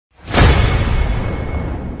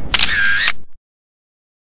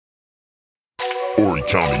Horry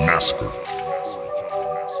County Massacre.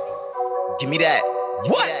 Give me that.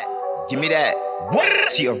 What? Give me that. What?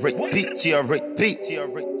 TRP.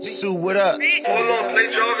 Sue, what up?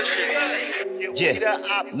 Yeah.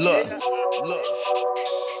 Look.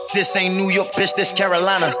 This ain't New York, bitch. This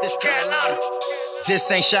Carolina.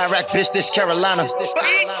 This ain't Chirac, bitch. This Carolina.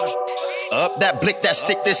 Up that blick, that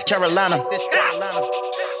stick. This Carolina.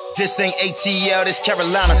 This ain't ATL. This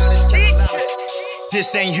Carolina.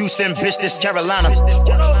 This ain't Houston, bitch. This Carolina.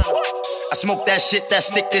 I smoke that shit, that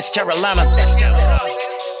stick. This Carolina.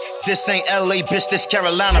 This ain't LA, bitch. This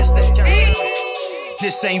Carolina.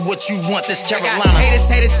 This ain't what you want, this Carolina.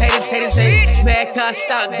 Haters. Mad cause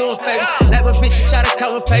stop doing favors. Like my bitch, try to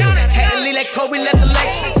cover paper. Had to leave like Kobe, let the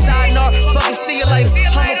legs. Side note, fucking see you later.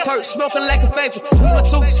 I'm a perk, smoking like a faithful. Lose my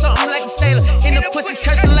tooth, something like a sailor. In the pussy,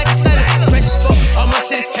 cursing like a sailor. Fresh as fuck, all my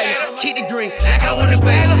shit is tailored. Keep the green, like I want a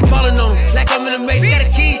baby. Ballin' on them, like I'm in a maze. Got the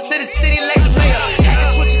keys to the city, like the mayor. Had to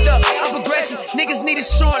switch it up, I'm progressing. Niggas need a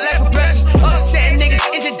short, like progressive. Upsetting niggas,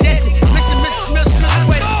 interjecting. Mr. Smith,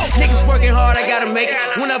 niggas working hard, I gotta make it.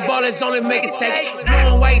 When I ball, it's only make it take it.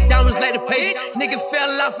 Blue and white diamonds like the patience. Nigga fell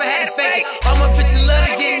off, I had to fake it. All my bitches love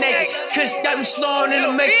to get naked. Kush got me slowing in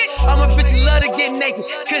the matrix. All my bitches love to get naked.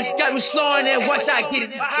 Kush got me slowing and watch I get it.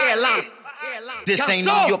 This is Carolina. This ain't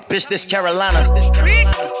New York, bitch. This Carolina.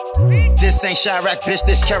 This ain't Chirac, bitch.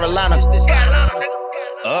 This Carolina.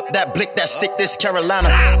 Up that blick, that stick. This Carolina.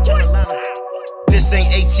 This ain't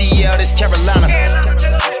ATL. This Carolina.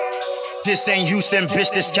 This ain't Houston,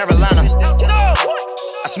 bitch. This Carolina.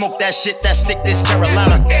 I smoke that shit, that stick, this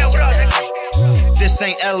Carolina. This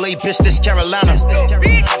ain't LA, bitch, this Carolina.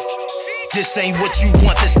 This ain't what you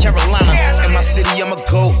want, this Carolina. In my city, I'm a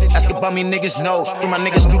GOAT. Ask about me, niggas know. From my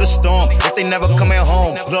niggas through the storm. If they never coming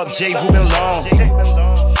home, love J. Ruben Long.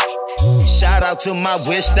 Shout out to my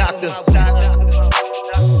wish doctor.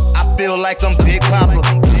 I feel like I'm Big Papa.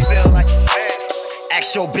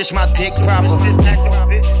 Ask your bitch my dick proper.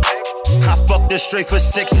 I fucked her straight for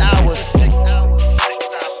 6 hours.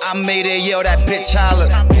 I made her yell, that bitch holler.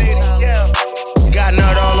 Got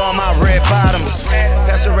nut all on my red bottoms.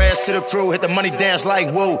 Pass her ass to the crew, hit the money dance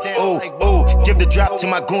like woo, ooh, ooh. Give the drop to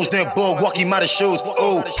my goons, then bull, walk him out of shoes,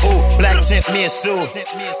 ooh, ooh. Black tint, me and Sue,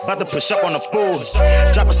 about to push up on the fools.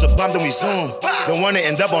 Drop us a bomb, then we zoom. Don't wanna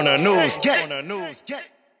end up on the news.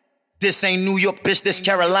 This ain't New York, bitch, this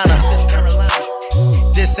Carolina.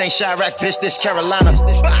 This ain't Chirac, bitch, this Carolina.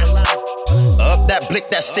 Up that blick,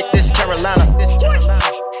 that stick, this Carolina.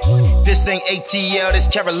 This ain't ATL, this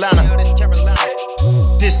Carolina.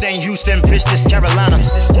 This ain't Houston, bitch, this Carolina.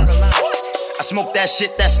 I smoke that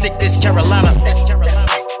shit, that stick, this Carolina.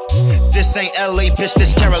 This ain't LA, bitch,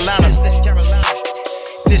 this Carolina.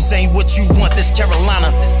 This ain't what you want, this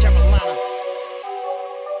Carolina.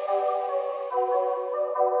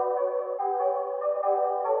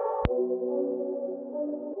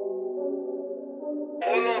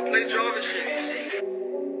 Hold on, play Jarvis shit.